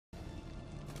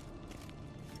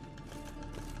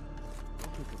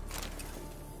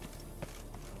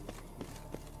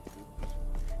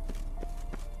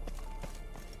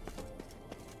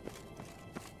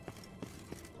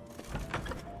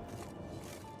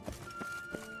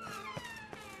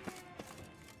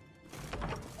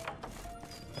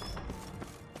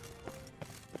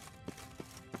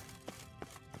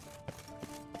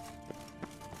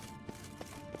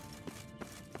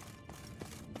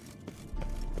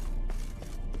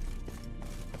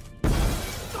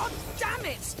God damn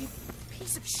it! You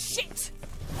piece of shit!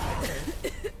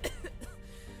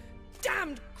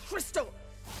 Damned crystal!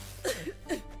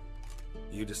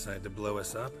 You decide to blow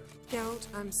us up? Geralt,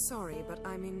 I'm sorry, but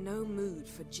I'm in no mood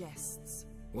for jests.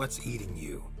 What's eating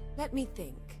you? Let me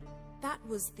think. That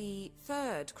was the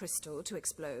third crystal to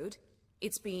explode.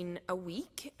 It's been a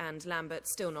week, and Lambert's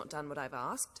still not done what I've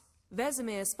asked.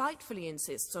 Vesemir spitefully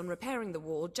insists on repairing the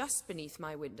wall just beneath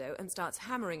my window and starts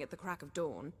hammering at the crack of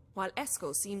dawn, while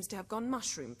Eskel seems to have gone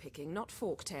mushroom picking, not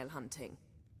forktail hunting.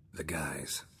 The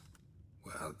guys.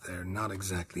 Well, they're not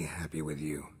exactly happy with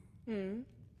you.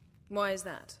 Why is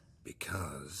that?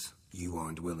 Because you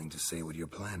aren't willing to say what you're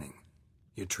planning.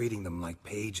 You're treating them like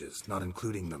pages, not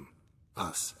including them.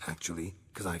 Us, actually,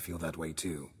 because I feel that way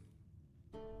too.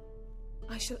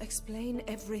 I shall explain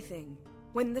everything,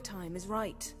 when the time is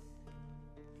right.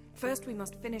 First, we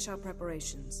must finish our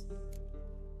preparations.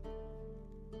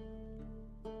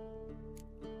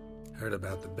 Heard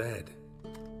about the bed.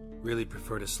 Really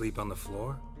prefer to sleep on the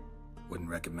floor? Wouldn't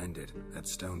recommend it. That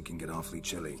stone can get awfully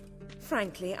chilly.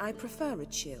 Frankly, I prefer a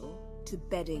chill to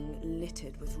bedding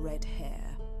littered with red hair.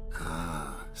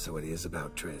 Ah, so it is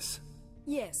about Triss.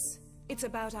 Yes, it's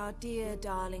about our dear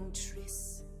darling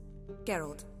Triss.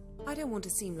 Geralt, I don't want to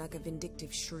seem like a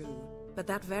vindictive shrew, but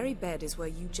that very bed is where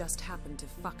you just happened to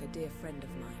fuck a dear friend of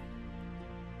mine.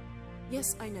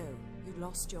 Yes, I know, you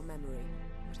lost your memory.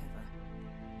 Whatever.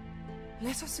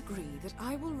 Let us agree that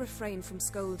I will refrain from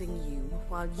scolding you,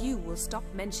 while you will stop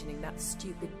mentioning that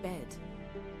stupid bed.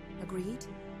 Agreed?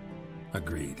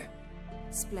 Agreed.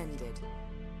 Splendid.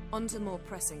 On to more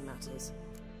pressing matters.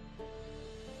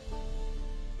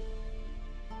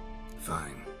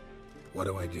 Fine. What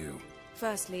do I do?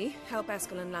 Firstly, help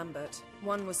Eskel and Lambert.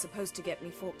 One was supposed to get me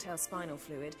forktail spinal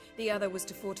fluid, the other was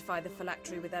to fortify the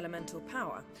phylactery with elemental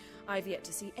power. I've yet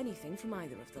to see anything from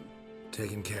either of them.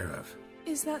 Taken care of.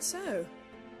 Is that so?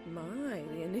 My,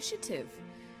 the initiative.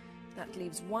 That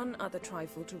leaves one other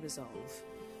trifle to resolve.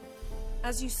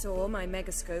 As you saw, my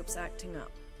megascope's acting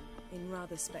up, in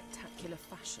rather spectacular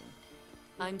fashion.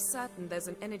 I'm certain there's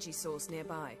an energy source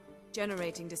nearby,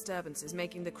 generating disturbances,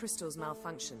 making the crystals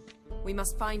malfunction. We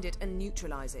must find it and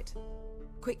neutralize it.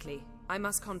 Quickly, I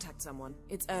must contact someone.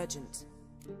 It's urgent.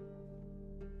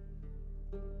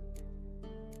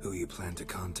 Who you plan to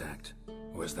contact?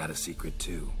 Or is that a secret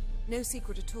too? No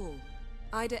secret at all.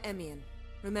 Ida Emian.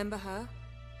 Remember her?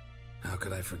 How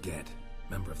could I forget?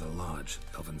 Member of the Lodge,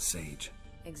 Elven Sage.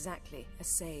 Exactly, a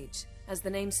sage. As the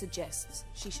name suggests,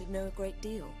 she should know a great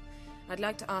deal. I'd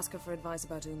like to ask her for advice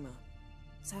about Uma.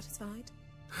 Satisfied?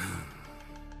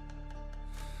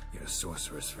 Your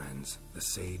sorceress friends, the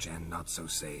sage and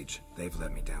not-so-sage, they've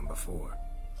let me down before.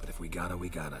 But if we gotta, we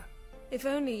gotta. If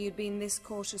only you'd been this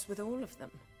cautious with all of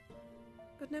them.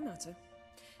 But no matter.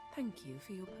 Thank you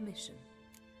for your permission.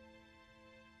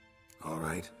 All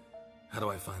right. How do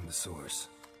I find the source?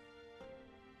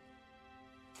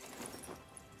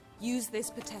 Use this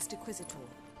Potestaquisitor.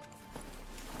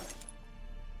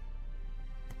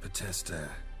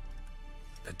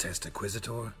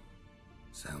 Potestaquisitor?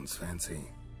 Sounds fancy.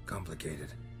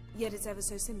 Complicated. Yet it's ever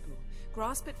so simple.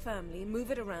 Grasp it firmly,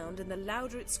 move it around, and the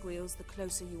louder it squeals, the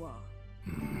closer you are.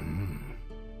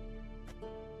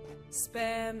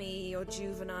 Spare me your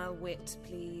juvenile wit,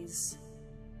 please.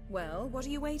 Well, what are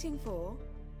you waiting for?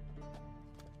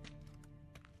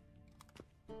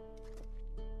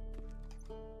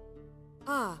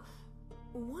 Ah,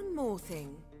 one more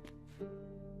thing.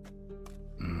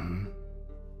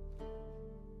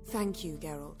 Thank you,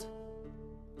 Geralt.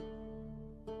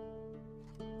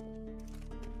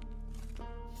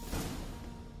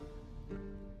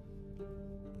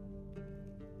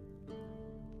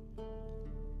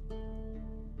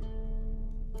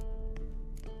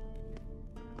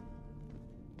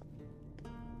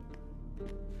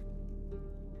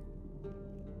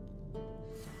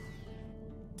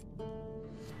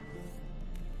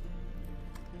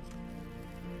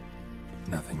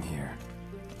 Nothing here.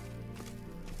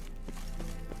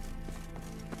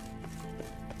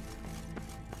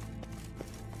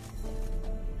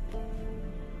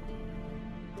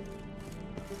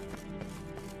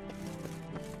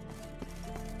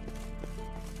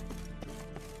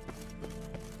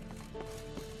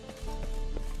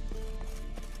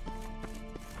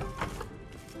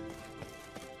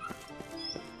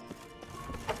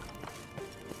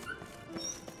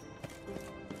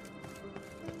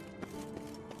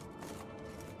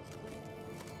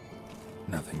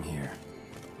 Nothing here.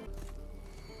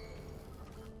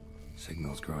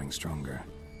 Signal's growing stronger.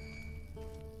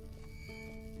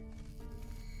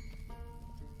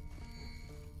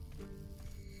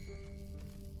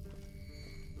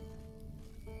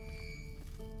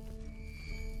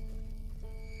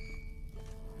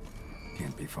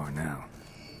 far now.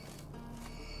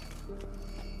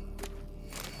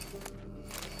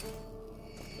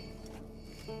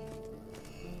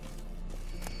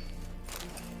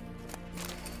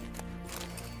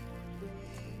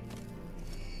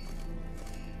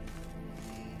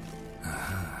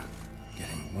 Aha.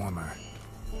 Getting warmer.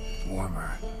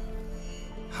 Warmer.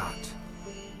 Hot.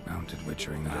 Mounted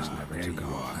witchering that is never to go.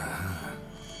 Aha.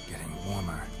 Getting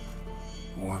warmer.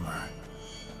 Warmer.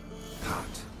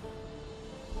 Hot.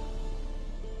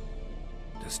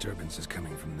 Disturbance is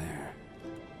coming from there.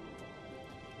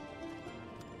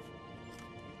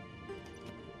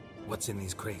 What's in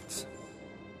these crates?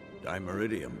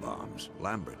 Dimeridium bombs.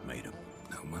 Lambert made them.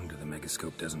 No wonder the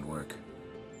megascope doesn't work.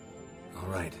 All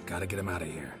right, gotta get him out of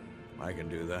here. I can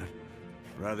do that.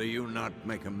 Rather you not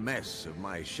make a mess of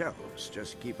my shelves.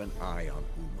 Just keep an eye on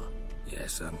Uma.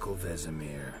 Yes, Uncle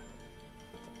Vesemir.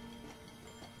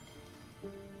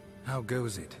 How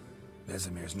goes it?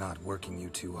 Vesemir's not working you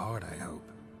too hard, I hope.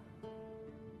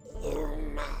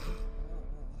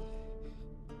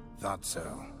 Thought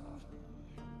so.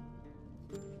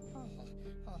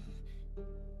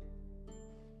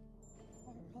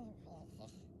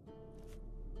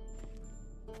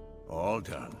 All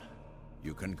done.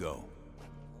 You can go.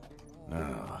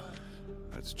 Now,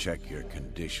 let's check your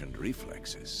conditioned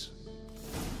reflexes.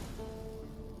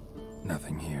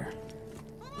 Nothing here.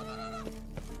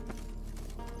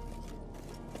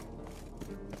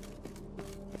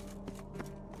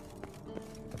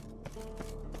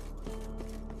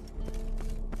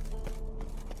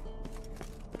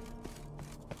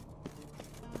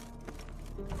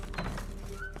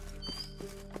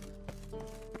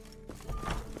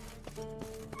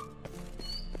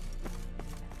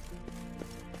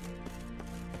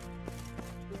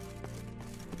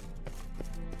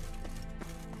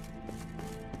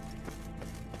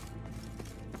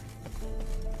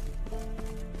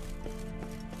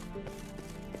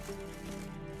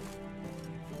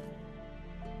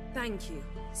 Thank you.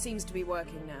 Seems to be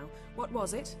working now. What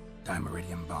was it?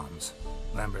 Dimeridium bombs.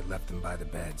 Lambert left them by the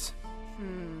beds.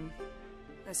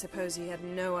 I suppose he had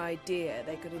no idea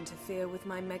they could interfere with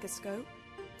my megascope?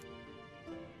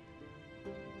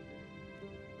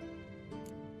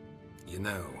 You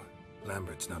know,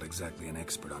 Lambert's not exactly an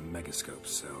expert on megascopes,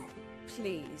 so...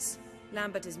 Please.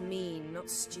 Lambert is mean, not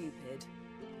stupid.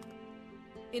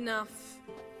 Enough.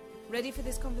 Ready for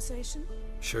this conversation?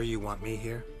 Sure you want me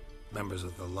here? Members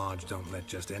of the Lodge don't let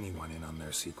just anyone in on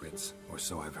their secrets, or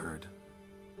so I've heard.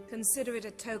 Consider it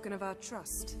a token of our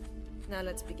trust. Now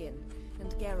let's begin.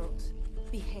 And Geralt,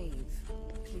 behave,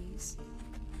 please.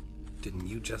 Didn't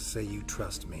you just say you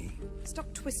trust me?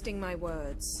 Stop twisting my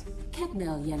words.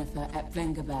 Kednel Yennefer at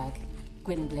Vengerberg.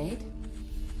 Gwynblade?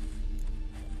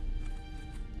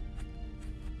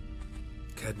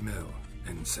 Kedmil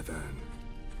and Severn.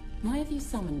 Why have you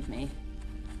summoned me?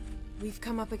 We've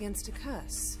come up against a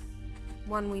curse.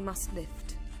 One we must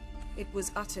lift. It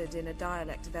was uttered in a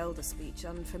dialect of Elder speech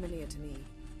unfamiliar to me.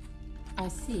 I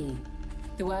see.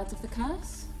 The words of the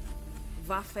curse?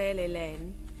 Vafel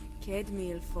Elen,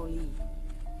 Kedmil Foli,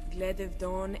 Gledev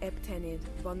Don Eptenid,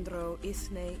 Bondro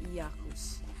Isne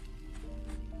Iakus.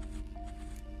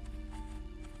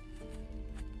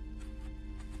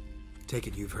 Take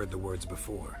it you've heard the words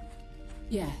before.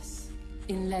 Yes,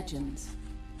 in legends.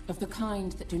 Of the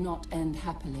kind that do not end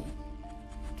happily.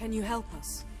 Can you help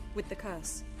us with the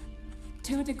curse?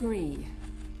 To a degree.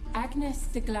 Agnes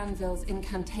de Glanville's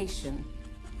incantation,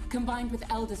 combined with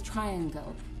Elder's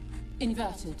triangle,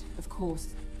 inverted, of course.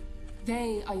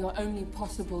 They are your only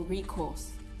possible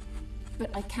recourse.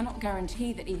 But I cannot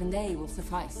guarantee that even they will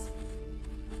suffice.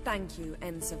 Thank you,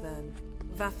 Severn.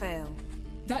 Vafel.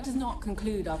 That does not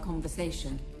conclude our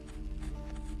conversation.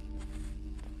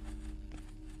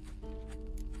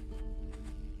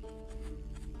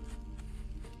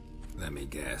 Let me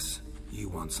guess. You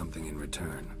want something in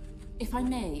return. If I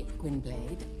may,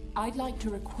 Gwynblade, I'd like to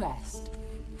request.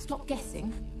 Stop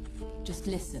guessing. Just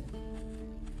listen.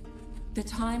 The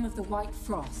time of the white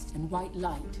frost and white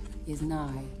light is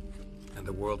nigh. And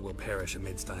the world will perish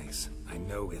amidst ice. I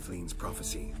know Ithleen's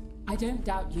prophecy. I don't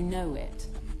doubt you know it.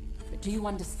 But do you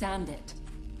understand it?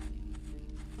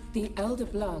 The Elder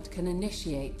Blood can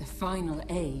initiate the final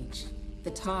age,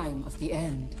 the time of the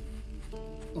end.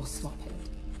 Or stop it.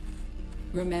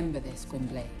 Remember this,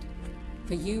 Gwynblade.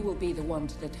 For you will be the one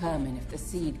to determine if the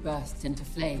seed bursts into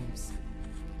flames.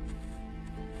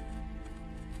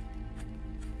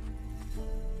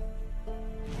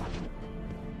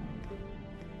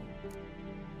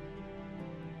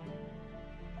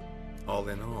 All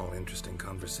in all, interesting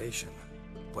conversation.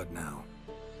 What now?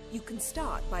 You can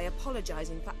start by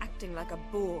apologizing for acting like a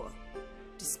boor.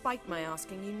 despite my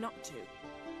asking you not to.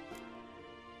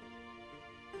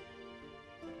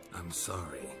 I'm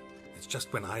sorry. It's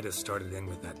just when Ida started in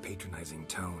with that patronizing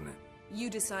tone.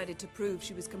 You decided to prove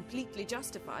she was completely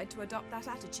justified to adopt that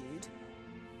attitude.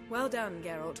 Well done,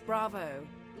 Geralt. Bravo.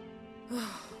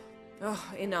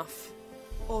 Oh, enough.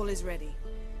 All is ready.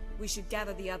 We should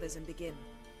gather the others and begin.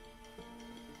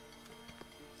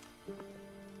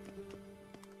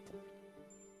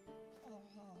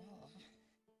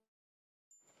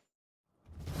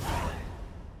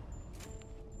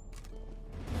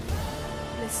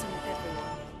 Listen,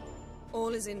 everyone.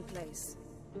 All is in place.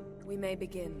 We may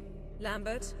begin.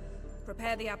 Lambert,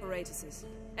 prepare the apparatuses.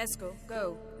 Eskel,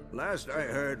 go. Last I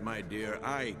heard, my dear,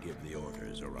 I give the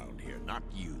orders around here, not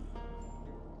you.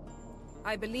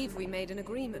 I believe we made an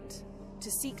agreement to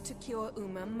seek to cure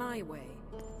Uma my way.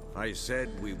 I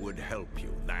said we would help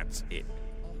you, that's it.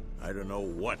 I don't know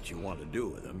what you want to do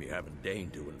with them, you haven't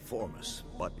deigned to inform us,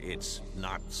 but it's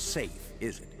not safe,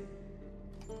 is it?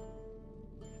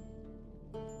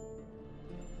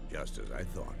 Just as I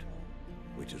thought.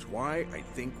 Which is why I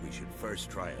think we should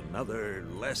first try another,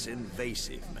 less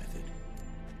invasive method.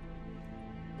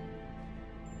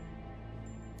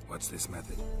 What's this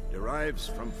method? Derives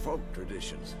from folk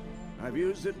traditions. I've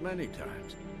used it many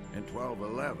times. In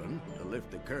 1211, to lift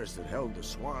the curse that held the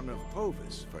Swan of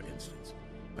Povis, for instance.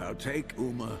 Now take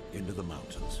Uma into the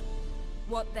mountains.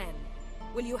 What then?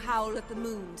 Will you howl at the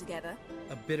moon together?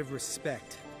 A bit of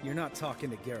respect. You're not talking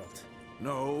to Geralt.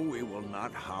 No, we will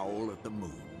not howl at the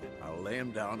moon. I'll lay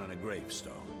him down on a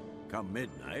gravestone. Come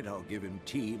midnight, I'll give him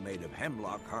tea made of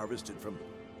hemlock harvested from...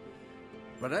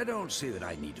 But I don't see that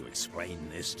I need to explain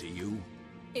this to you.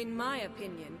 In my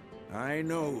opinion... I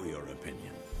know your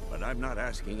opinion, but I'm not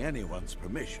asking anyone's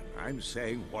permission. I'm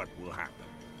saying what will happen.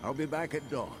 I'll be back at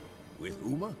dawn, with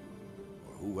Uma,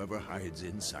 or whoever hides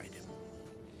inside him.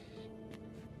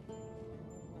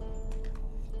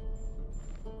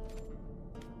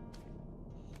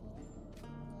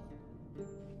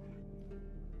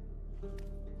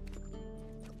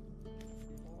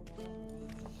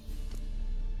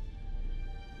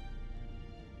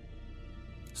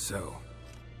 So,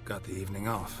 got the evening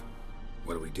off.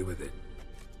 What do we do with it?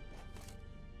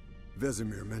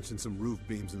 Vesemir mentioned some roof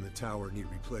beams in the tower need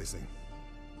replacing.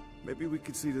 Maybe we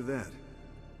could see to that.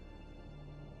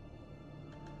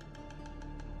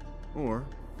 Or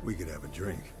we could have a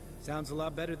drink. Sounds a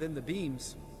lot better than the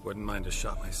beams. Wouldn't mind a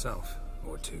shot myself,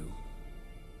 or two.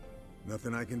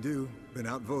 Nothing I can do. Been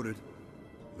outvoted.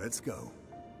 Let's go.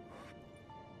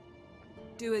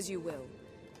 Do as you will.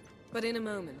 But in a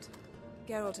moment,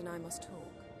 Geralt and I must talk.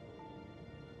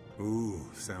 Ooh,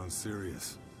 sounds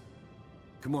serious.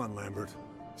 Come on, Lambert.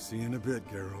 See you in a bit,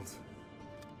 Geralt.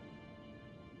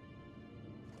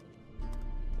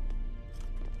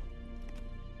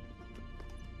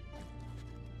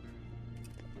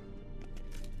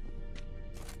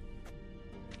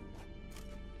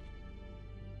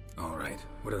 All right,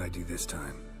 what did I do this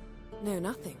time? No,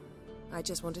 nothing. I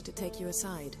just wanted to take you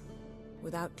aside,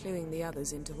 without cluing the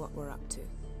others into what we're up to.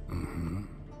 Mm-hmm.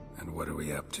 And what are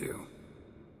we up to?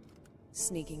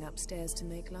 Sneaking upstairs to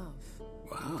make love.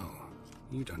 Wow,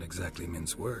 you don't exactly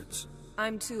mince words.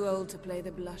 I'm too old to play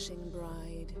the blushing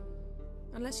bride.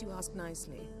 Unless you ask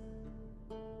nicely.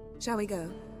 Shall we go?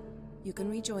 You can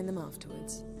rejoin them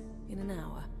afterwards. In an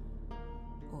hour.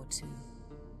 Or two.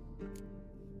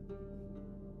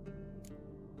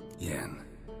 Yen,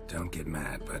 don't get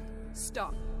mad, but...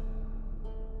 Stop.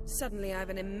 Suddenly I have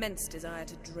an immense desire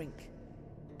to drink.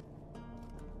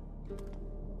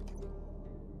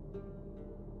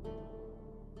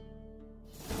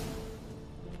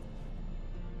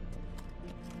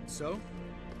 So?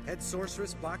 Head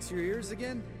sorceress box your ears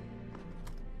again?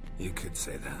 You could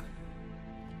say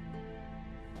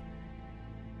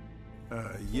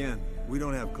that. Yen, we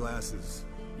don't have glasses.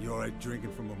 You alright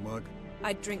drinking from a mug?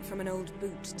 I'd drink from an old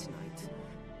boot tonight.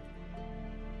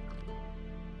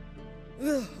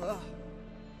 Ugh.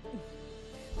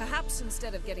 Perhaps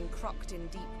instead of getting crocked in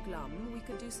deep glum, we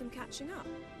could do some catching up.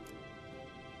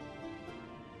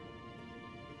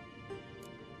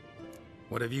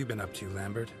 What have you been up to,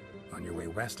 Lambert? On your way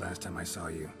west last time I saw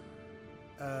you.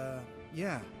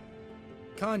 Yeah.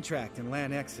 Contract in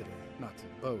Lan Exeter. Not to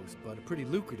boast, but a pretty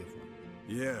lucrative one.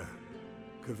 Yeah.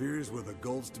 Kavir's where the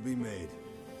gold's to be made.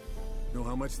 Know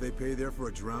how much they pay there for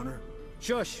a drowner?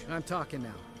 Shush, I'm talking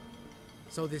now.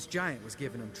 So this giant was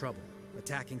giving him trouble.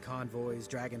 Attacking convoys,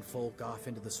 dragging folk off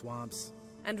into the swamps.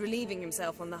 And relieving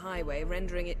himself on the highway,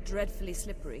 rendering it dreadfully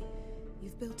slippery.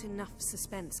 You've built enough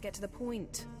suspense. Get to the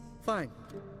point. Fine.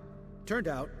 Turned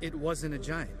out, it wasn't a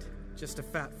giant. Just a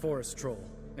fat forest troll.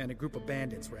 And a group of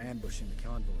bandits were ambushing the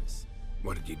convoys.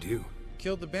 What did you do?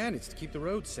 Killed the bandits to keep the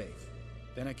roads safe.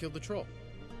 Then I killed the troll.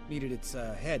 Needed its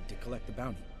head to collect the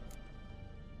bounty.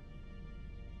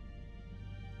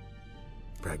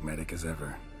 Pragmatic as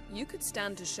ever. You could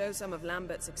stand to show some of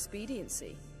Lambert's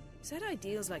expediency. Set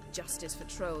ideals like justice for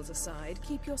trolls aside,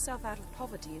 keep yourself out of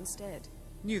poverty instead.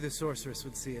 Knew the sorceress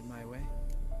would see it my way.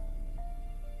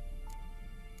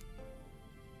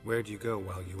 Where'd you go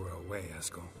while you were away,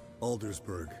 Eskel?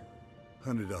 Aldersburg.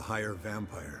 Hunted a higher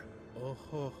vampire. Oh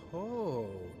ho ho.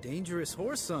 Dangerous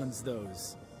horse sons,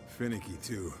 those. Finicky,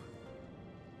 too.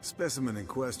 Specimen in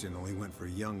question only went for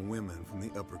young women from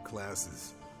the upper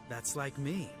classes. That's like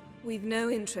me. We've no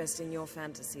interest in your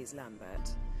fantasies,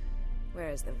 Lambert.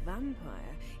 Whereas the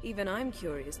vampire, even I'm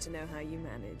curious to know how you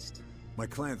managed. My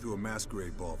client threw a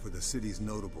masquerade ball for the city's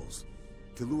notables,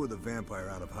 to lure the vampire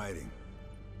out of hiding.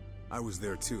 I was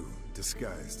there too,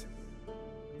 disguised.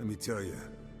 Let me tell you,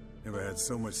 never had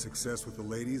so much success with the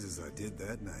ladies as I did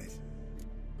that night.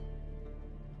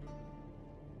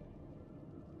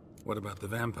 What about the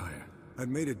vampire? I'd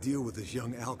made a deal with this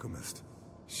young alchemist.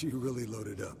 She really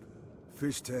loaded up.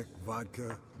 Fish tech,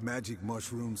 vodka, magic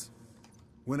mushrooms.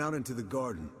 Went out into the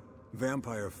garden.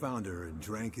 Vampire found her and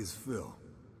drank his fill.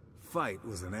 Fight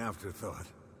was an afterthought.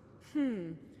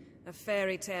 A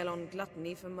fairy tale on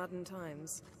gluttony for modern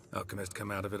times. Alchemist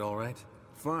come out of it all right?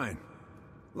 Fine.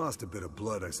 Lost a bit of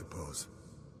blood, I suppose.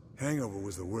 Hangover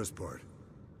was the worst part.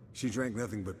 She drank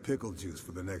nothing but pickle juice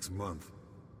for the next month.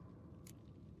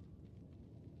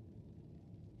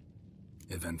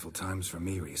 Eventful times for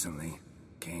me recently.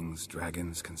 Kings,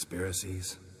 dragons,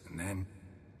 conspiracies, and then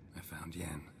I found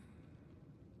Yen.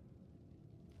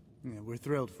 Yeah, we're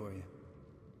thrilled for you.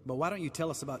 But why don't you tell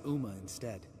us about Uma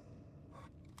instead?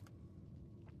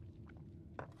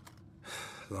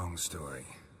 Long story.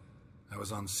 I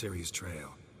was on Ciri's trail.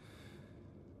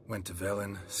 Went to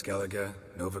Velen, Skellige,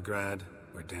 Novigrad,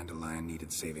 where Dandelion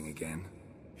needed saving again.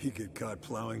 He get caught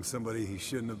plowing somebody he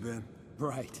shouldn't have been?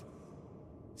 Right.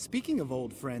 Speaking of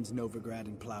old friends Novigrad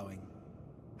and plowing,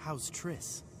 how's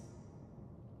Triss?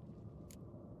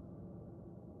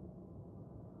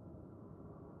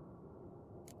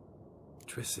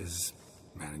 Triss is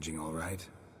managing all right.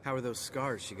 How are those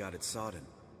scars she got at Sodden?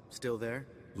 Still there?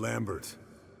 Lambert.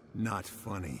 Not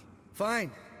funny.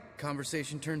 Fine.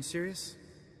 Conversation turned serious?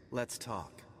 Let's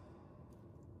talk.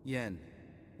 Yen,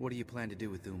 what do you plan to do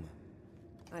with Uma?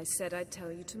 I said I'd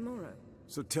tell you tomorrow.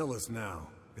 So tell us now.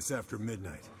 It's after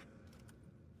midnight.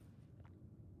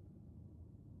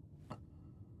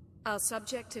 I'll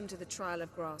subject him to the trial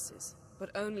of grasses, but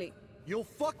only... You'll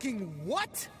fucking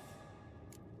what?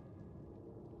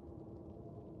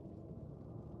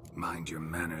 Mind your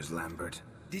manners, Lambert.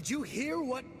 Did you hear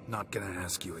what? Not gonna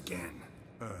ask you again.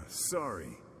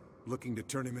 Sorry. Looking to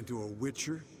turn him into a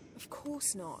witcher? Of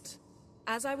course not.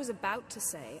 As I was about to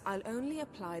say, I'll only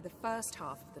apply the first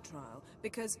half of the trial,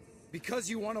 because... Because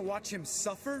you want to watch him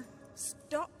suffer?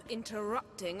 Stop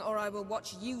interrupting, or I will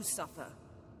watch you suffer.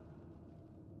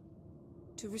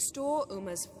 To restore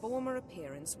Uma's former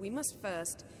appearance, we must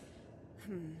first...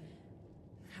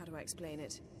 How do I explain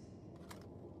it?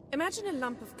 Imagine a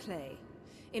lump of clay.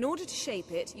 In order to shape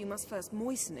it, you must first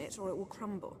moisten it, or it will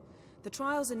crumble. The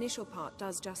trial's initial part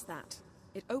does just that.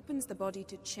 It opens the body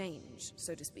to change,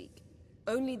 so to speak.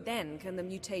 Only then can the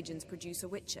mutagens produce a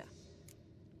witcher.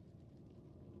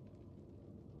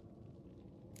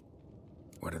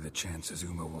 What are the chances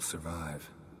Uma will survive?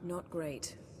 Not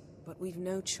great, but we've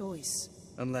no choice.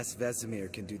 Unless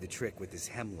Vesemir can do the trick with his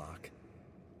hemlock.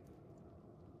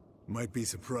 Might be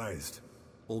surprised.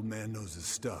 Old man knows his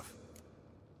stuff.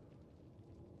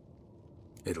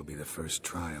 It'll be the first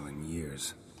trial in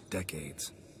years.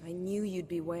 Decades. I knew you'd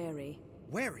be wary.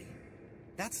 Wary?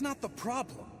 That's not the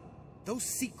problem. Those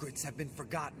secrets have been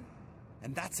forgotten.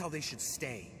 And that's how they should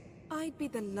stay. I'd be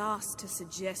the last to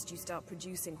suggest you start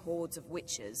producing hordes of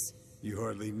witches. You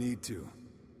hardly need to.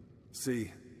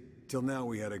 See, till now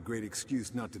we had a great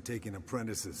excuse not to take in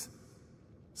apprentices.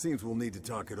 Seems we'll need to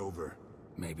talk it over.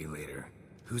 Maybe later.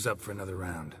 Who's up for another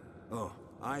round? Oh,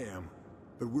 I am.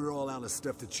 But we're all out of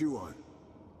stuff to chew on.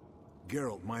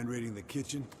 Geralt, mind raiding the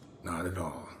kitchen? Not at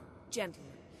all.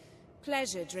 Gentlemen,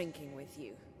 pleasure drinking with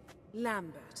you.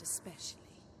 Lambert especially.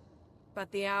 But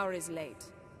the hour is late.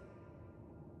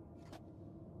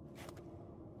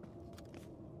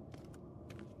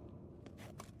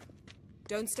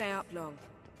 Don't stay up long.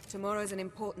 Tomorrow's an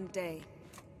important day.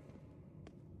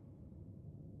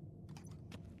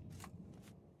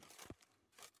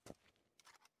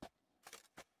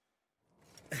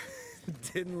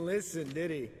 Didn't listen,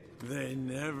 did he? They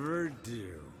never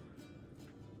do.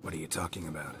 What are you talking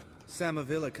about?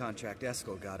 Samavilla contract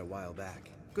Eskel got a while back.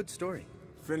 Good story.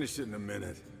 Finish it in a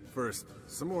minute. First,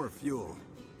 some more fuel.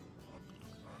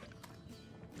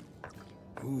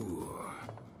 Ooh,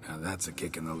 now that's a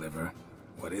kick in the liver.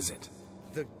 What is it?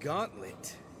 The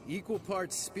Gauntlet. Equal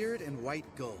parts spirit and white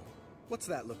gull. What's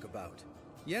that look about?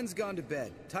 Yen's gone to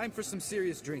bed. Time for some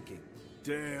serious drinking.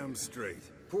 Damn straight.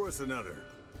 Pour us another.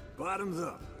 Bottoms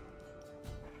up.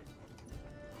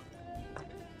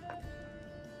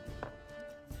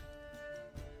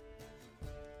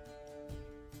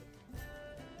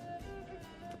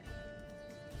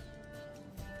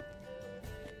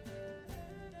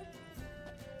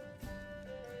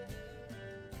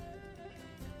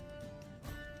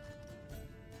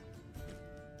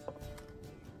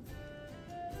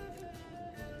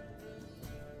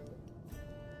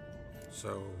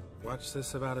 So, what's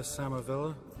this about a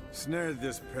Samavilla? Snared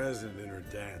this peasant in her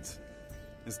dance.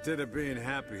 Instead of being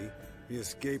happy, he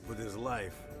escaped with his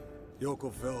life.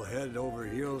 Yokel fell head over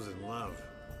heels in love.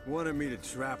 Wanted me to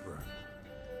trap her.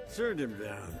 Turned him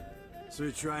down. So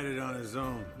he tried it on his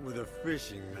own, with a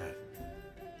fishing net.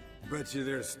 Bet you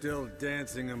they're still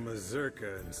dancing a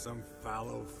mazurka in some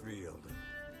fallow field.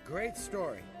 Great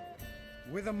story.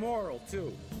 With a moral,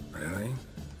 too. Really?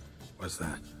 What's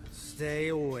that? Stay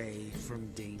away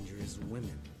from dangerous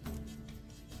women.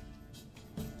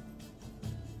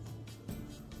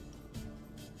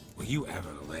 Will you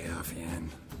ever lay off Yen?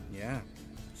 Yeah,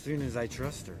 soon as I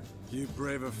trust her. You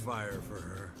brave a fire for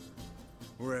her.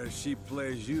 Whereas she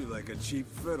plays you like a cheap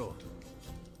fiddle.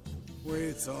 Way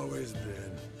it's always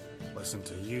been. Listen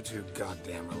to you two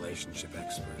goddamn relationship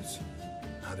experts.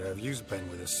 Neither of you's been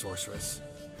with a sorceress.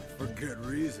 For good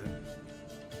reason.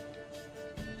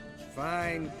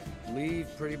 Fine. Leave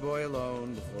pretty boy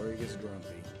alone before he gets grumpy.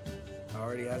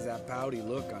 Already has that pouty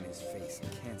look on his face.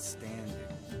 I can't stand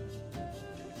it.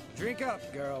 Drink up,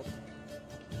 girl.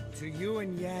 To you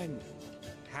and Yen.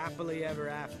 Happily ever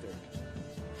after.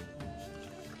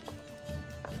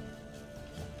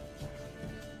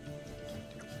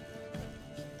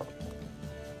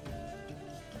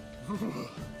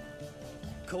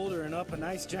 Colder and up a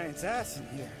nice giant's ass in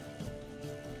here.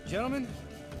 Gentlemen,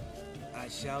 I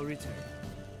shall return.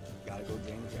 Gotta go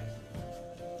drain the dragon.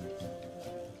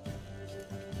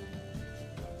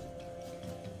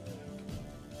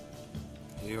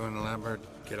 You and Lambert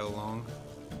get along?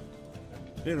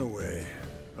 In a way.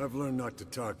 I've learned not to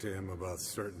talk to him about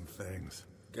certain things.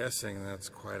 Guessing that's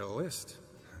quite a list.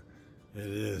 It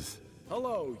is.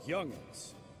 Hello,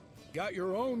 young'uns. Got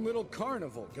your own little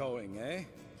carnival going, eh?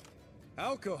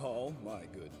 Alcohol, my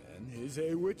good men, is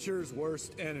a witcher's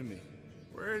worst enemy.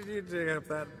 Where did you dig up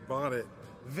that bonnet?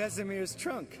 Vesemir's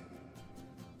trunk.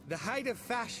 The height of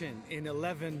fashion in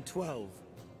 1112.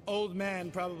 Old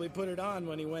man probably put it on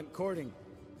when he went courting.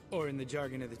 Or in the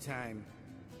jargon of the time,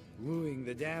 wooing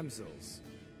the damsels.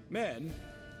 Men,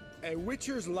 a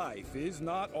witcher's life is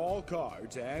not all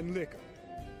cards and liquor.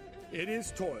 It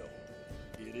is toil.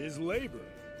 It is labor.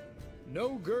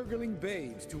 No gurgling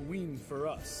babes to wean for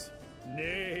us.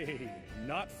 Nay,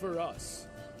 not for us.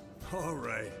 All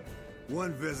right.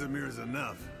 One Vesemir's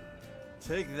enough.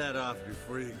 Take that off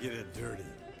before you get it dirty.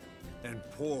 And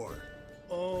pour.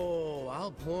 Oh,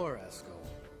 I'll pour, Esco.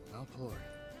 I'll pour.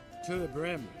 To the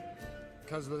brim.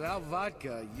 'Cause without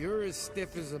vodka, you're as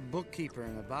stiff as a bookkeeper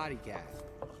in a body cast.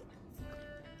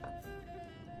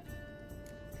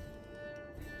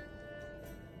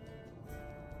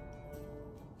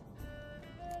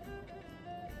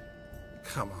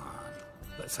 Come on.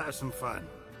 Let's have some fun.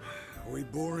 Are we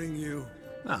boring you?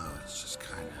 No, it's just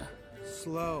kinda...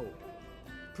 Slow.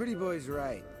 Pretty boy's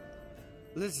right.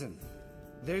 Listen,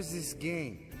 there's this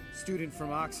game student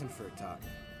from Oxenford taught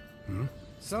me.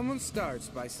 Someone starts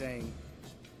by saying,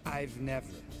 I've never,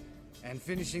 and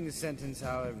finishing the sentence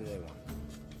however they want.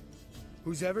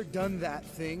 Who's ever done that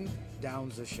thing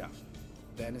downs a shot.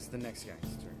 Then it's the next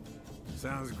guy's turn.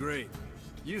 Sounds great.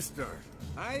 You start.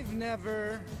 I've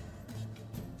never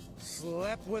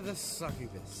slept with a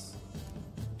succubus.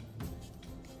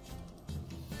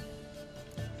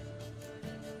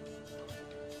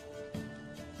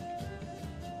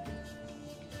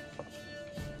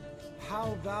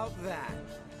 How about that?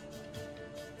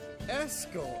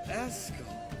 Esco.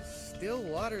 Still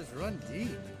waters run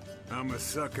deep. I'm a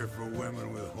sucker for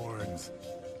women with horns.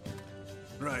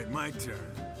 Right, my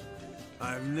turn.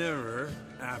 I've never,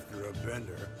 after a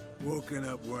bender, woken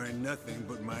up wearing nothing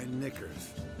but my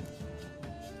knickers.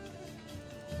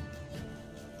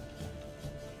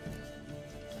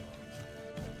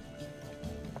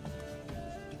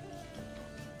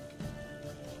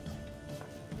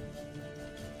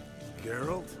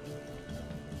 Geralt?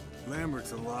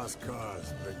 Lambert's a lost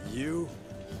cause, but you?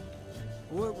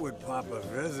 What would Papa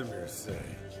Vesemir say?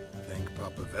 think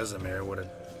Papa Vesemir would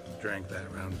have drank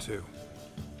that round too.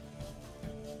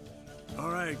 All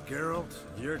right, Geralt,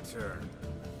 your turn.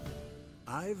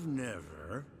 I've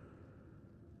never...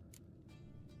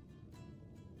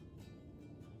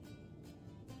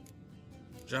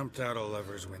 Jumped out a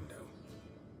lover's window.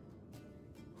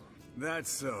 That's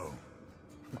so.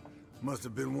 Must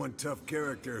have been one tough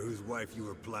character whose wife you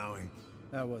were plowing.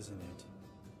 That wasn't it.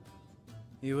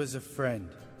 He was a friend.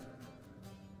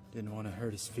 Didn't want to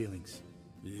hurt his feelings.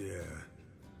 Yeah,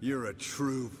 you're a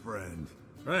true friend.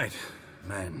 Right,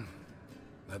 man.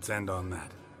 Let's end on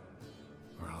that.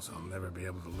 Or else I'll never be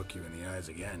able to look you in the eyes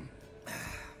again.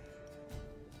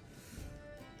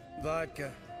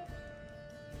 Vodka.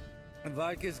 And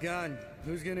vodka's gone.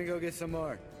 Who's gonna go get some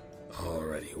more?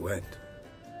 Already went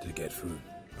to get food.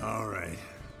 All right,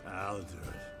 I'll do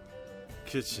it.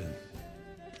 Kitchen.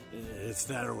 It's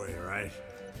that way, right?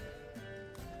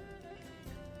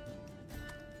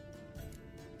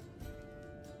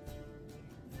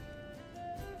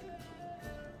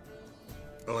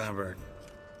 Lambert,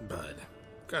 bud,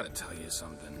 gotta tell you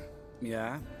something.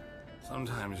 Yeah?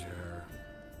 Sometimes you're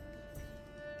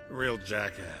a real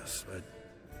jackass, but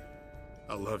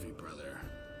I love you, brother.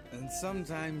 And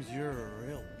sometimes you're a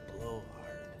real blowhard.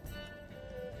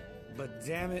 But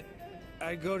damn it,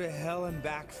 I'd go to hell and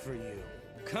back for you.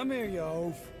 Come here, you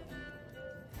oaf.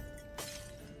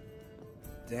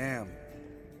 Damn.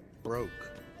 Broke.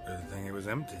 Good thing it was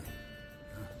empty.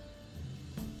 Huh.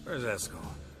 Where's Eskel?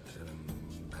 Should have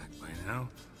been back by now.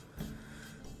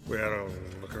 We ought to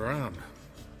look around.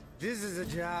 This is a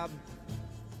job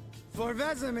for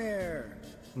Vesemir.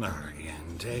 Not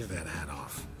again. Take that hat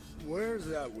off. Where's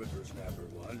that whippersnapper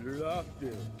wandered off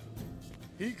to?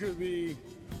 He could be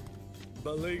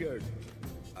beleaguered,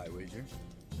 I wager.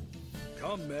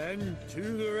 Come, men, to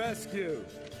the rescue!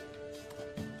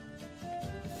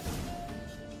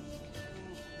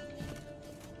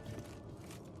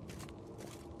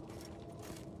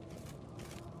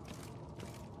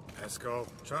 Eskel,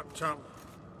 chop, chop.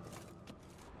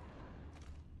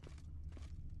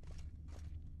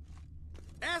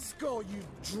 Eskel, you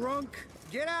drunk!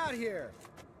 Get out here!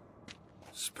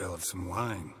 Spilled some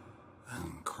wine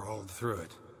and crawled through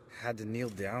it. Had to kneel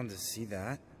down to see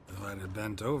that. If I'd have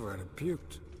bent over, I'd have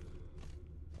puked.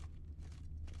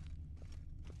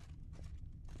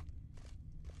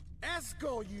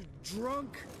 Eskel, you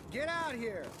drunk! Get out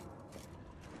here!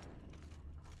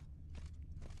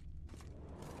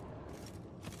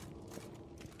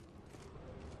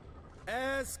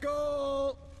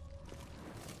 Eskel!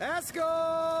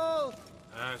 Eskel!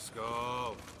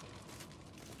 Eskel!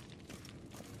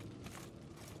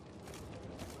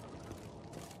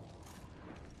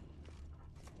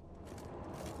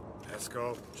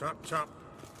 Eskel, chop, chop.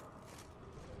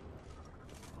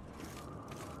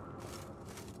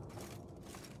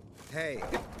 Hey,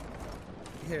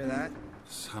 you hear that?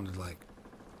 Sounded like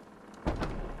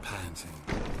panting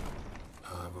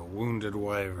of a wounded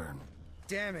wyvern.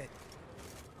 Damn it.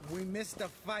 We missed a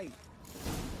fight.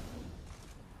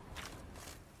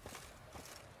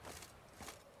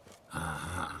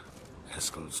 Aha.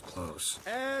 Eskel's close.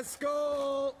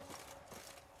 Eskel!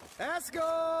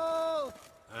 Eskel!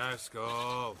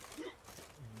 Eskel!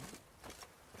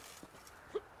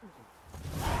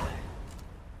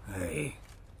 Hey,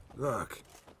 look.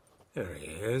 There he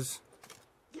is.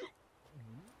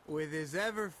 With his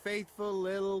ever-faithful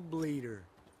little bleeder.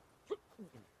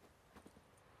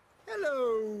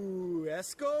 Hello,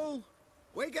 Eskel.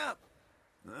 Wake up!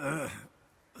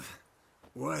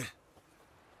 What?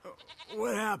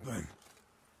 What happened?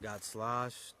 Got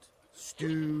sloshed,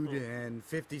 stewed, and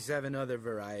 57 other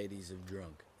varieties of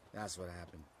drunk. That's what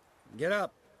happened. Get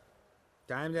up.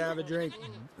 Time to have a drink.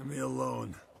 Leave me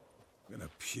alone. I'm gonna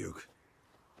puke.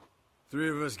 Three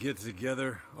of us get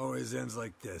together, always ends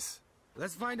like this.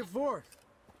 Let's find a fourth.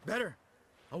 Better.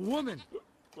 A woman.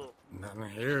 Nothing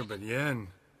here but Yen.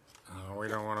 Oh, we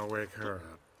don't want to wake her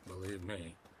up, believe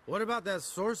me. What about that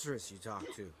sorceress you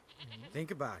talked to?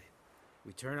 Think about it.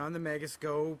 We turn on the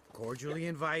megascope, cordially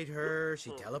invite her,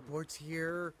 she teleports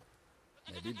here.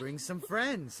 Maybe bring some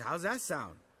friends. How's that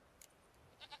sound?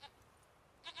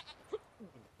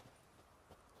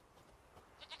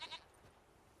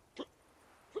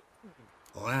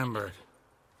 Lambert,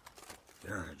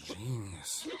 you're a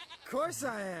genius. Of course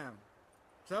I am.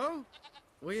 So,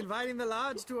 we inviting the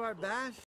lodge to our bash?